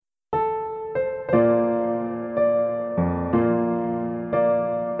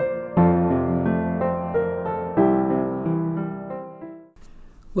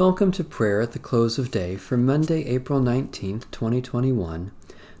Welcome to prayer at the close of day for Monday, April 19th, 2021,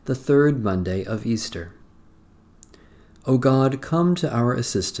 the third Monday of Easter. O God, come to our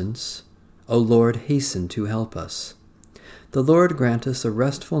assistance. O Lord, hasten to help us. The Lord grant us a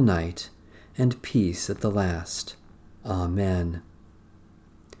restful night and peace at the last. Amen.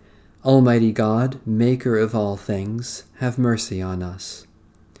 Almighty God, maker of all things, have mercy on us.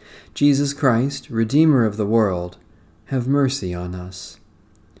 Jesus Christ, Redeemer of the world, have mercy on us.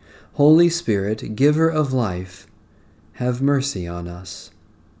 Holy Spirit, giver of life, have mercy on us.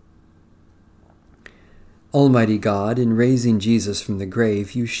 Almighty God, in raising Jesus from the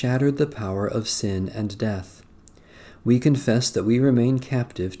grave, you shattered the power of sin and death. We confess that we remain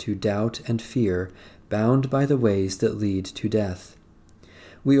captive to doubt and fear, bound by the ways that lead to death.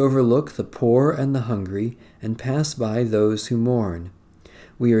 We overlook the poor and the hungry, and pass by those who mourn.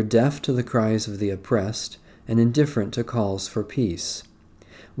 We are deaf to the cries of the oppressed, and indifferent to calls for peace.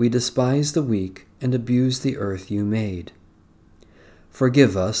 We despise the weak and abuse the earth you made.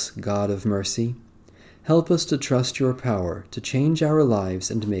 Forgive us, God of mercy. Help us to trust your power to change our lives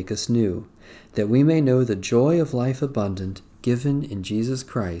and make us new, that we may know the joy of life abundant given in Jesus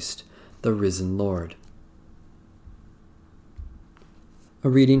Christ, the risen Lord. A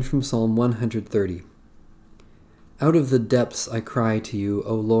reading from Psalm 130. Out of the depths I cry to you,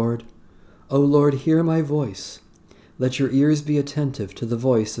 O Lord. O Lord, hear my voice. Let your ears be attentive to the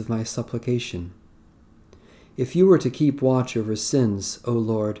voice of my supplication. If you were to keep watch over sins, O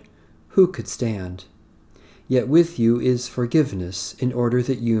Lord, who could stand? Yet with you is forgiveness, in order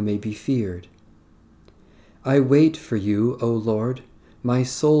that you may be feared. I wait for you, O Lord, my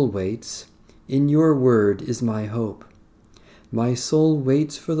soul waits. In your word is my hope. My soul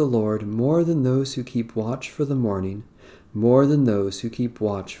waits for the Lord more than those who keep watch for the morning, more than those who keep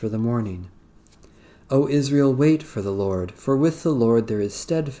watch for the morning. O Israel, wait for the Lord, for with the Lord there is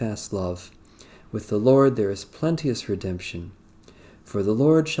steadfast love. With the Lord there is plenteous redemption. For the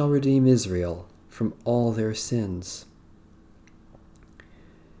Lord shall redeem Israel from all their sins.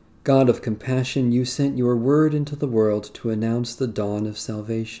 God of compassion, you sent your word into the world to announce the dawn of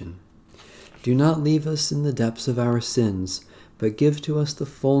salvation. Do not leave us in the depths of our sins, but give to us the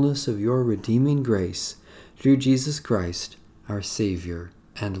fullness of your redeeming grace, through Jesus Christ, our Savior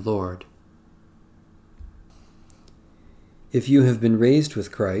and Lord. If you have been raised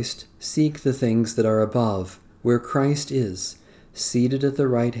with Christ, seek the things that are above, where Christ is, seated at the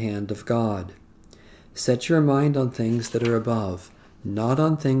right hand of God. Set your mind on things that are above, not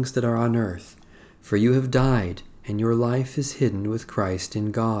on things that are on earth, for you have died, and your life is hidden with Christ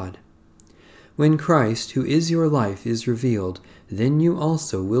in God. When Christ, who is your life, is revealed, then you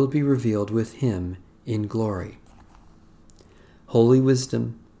also will be revealed with him in glory. Holy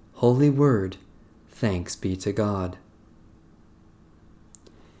Wisdom, Holy Word, thanks be to God.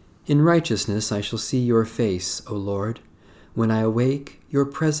 In righteousness I shall see your face, O Lord. When I awake, your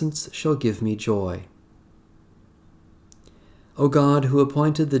presence shall give me joy. O God, who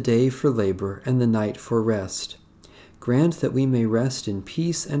appointed the day for labor and the night for rest, grant that we may rest in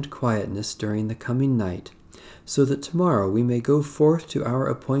peace and quietness during the coming night, so that tomorrow we may go forth to our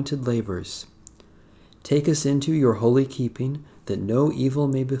appointed labors. Take us into your holy keeping, that no evil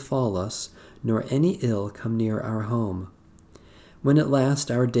may befall us, nor any ill come near our home. When at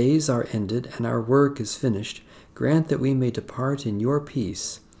last our days are ended and our work is finished, grant that we may depart in your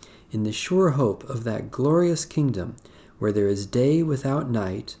peace, in the sure hope of that glorious kingdom where there is day without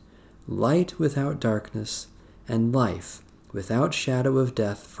night, light without darkness, and life without shadow of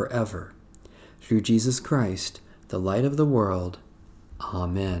death forever. Through Jesus Christ, the light of the world.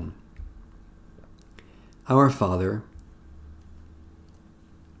 Amen. Our Father,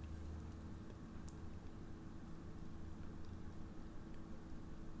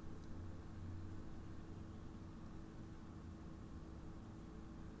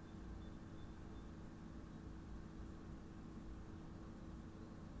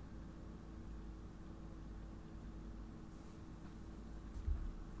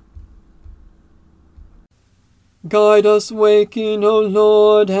 guide us waking, O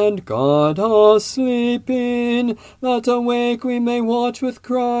Lord, and guard us sleeping, that awake we may watch with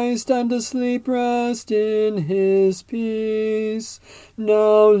Christ, and asleep rest in his peace.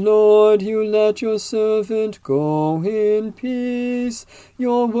 Now, Lord, you let your servant go in peace.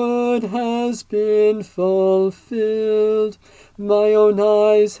 Your word has been fulfilled. My own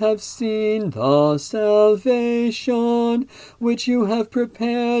eyes have seen the salvation which you have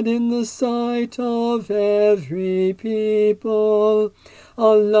prepared in the sight of every people,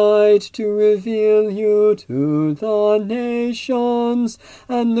 a light to reveal you to the nations,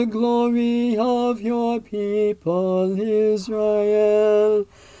 and the glory of your people Israel.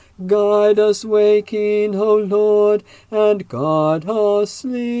 Guide us waking, O Lord, and guard us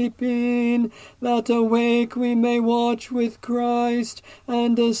sleeping, that awake we may watch with Christ,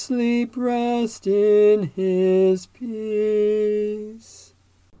 and asleep rest in his peace.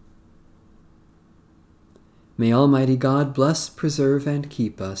 May Almighty God bless, preserve, and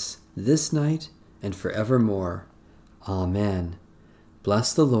keep us this night and forevermore. Amen.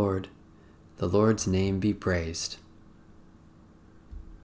 Bless the Lord. The Lord's name be praised.